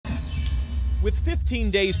With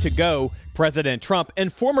 15 days to go, President Trump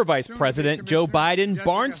and former Vice President Joe Biden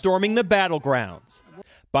barnstorming the battlegrounds.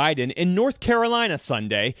 Biden in North Carolina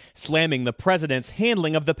Sunday, slamming the president's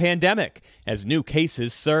handling of the pandemic as new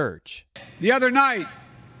cases surge. The other night,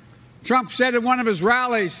 Trump said at one of his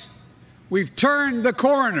rallies, "We've turned the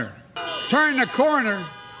corner." Turn the corner.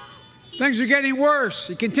 Things are getting worse.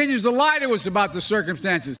 He continues to lie to us about the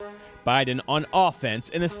circumstances. Biden on offense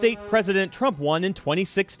in a state President Trump won in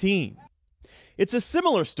 2016. It's a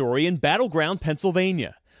similar story in battleground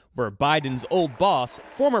Pennsylvania, where Biden's old boss,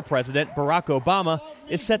 former President Barack Obama,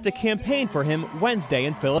 is set to campaign for him Wednesday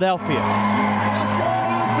in Philadelphia.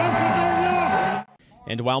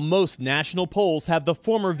 And while most national polls have the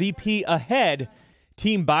former VP ahead,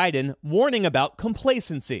 Team Biden warning about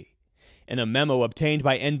complacency. In a memo obtained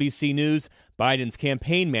by NBC News, Biden's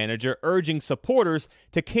campaign manager urging supporters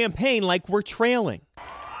to campaign like we're trailing.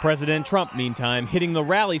 President Trump, meantime, hitting the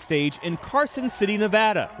rally stage in Carson City,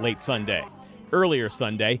 Nevada, late Sunday. Earlier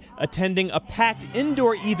Sunday, attending a packed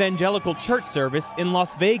indoor evangelical church service in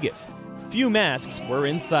Las Vegas. Few masks were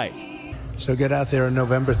in sight. So get out there on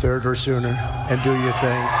November 3rd or sooner and do your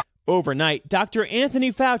thing. Overnight, Dr.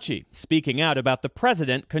 Anthony Fauci speaking out about the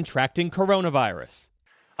president contracting coronavirus.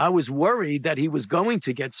 I was worried that he was going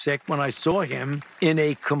to get sick when I saw him in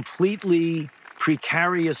a completely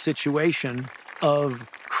precarious situation of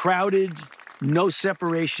crowded, no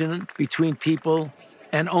separation between people,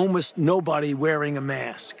 and almost nobody wearing a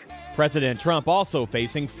mask. President Trump also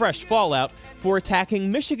facing fresh fallout for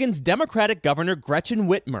attacking Michigan's Democratic Governor Gretchen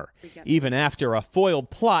Whitmer, even after a foiled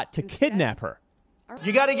plot to kidnap her.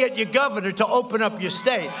 You got to get your governor to open up your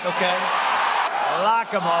state, okay? Lock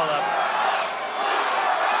them all up.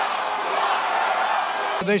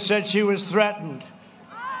 They said she was threatened,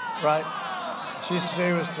 right? She was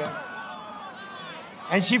threatened.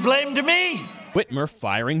 And she blamed me. Whitmer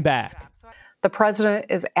firing back. The president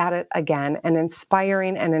is at it again and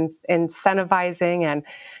inspiring and incentivizing and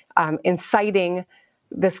inciting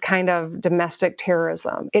this kind of domestic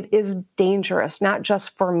terrorism. It is dangerous, not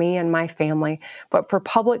just for me and my family, but for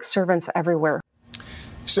public servants everywhere.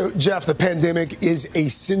 So, Geoff, the pandemic is a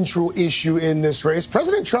central issue in this race.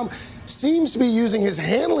 President Trump seems to be using his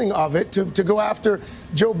handling of it to go after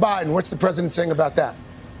Joe Biden. What's the president saying about that?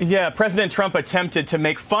 Yeah, President Trump attempted to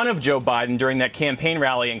make fun of Joe Biden during that campaign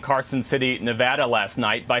rally in Carson City, Nevada last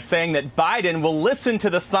night by saying that Biden will listen to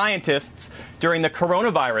the scientists during the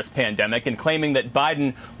coronavirus pandemic and claiming that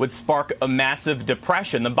Biden would spark a massive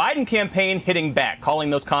depression. The Biden campaign hitting back, calling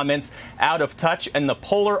those comments out of touch and the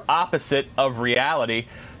polar opposite of reality.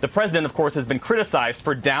 The president, of course, has been criticized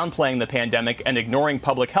for downplaying the pandemic and ignoring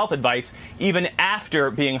public health advice even after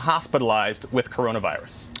being hospitalized with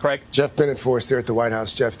coronavirus. Craig? Geoff Bennett for us there at the White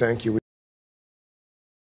House. Geoff, thank you.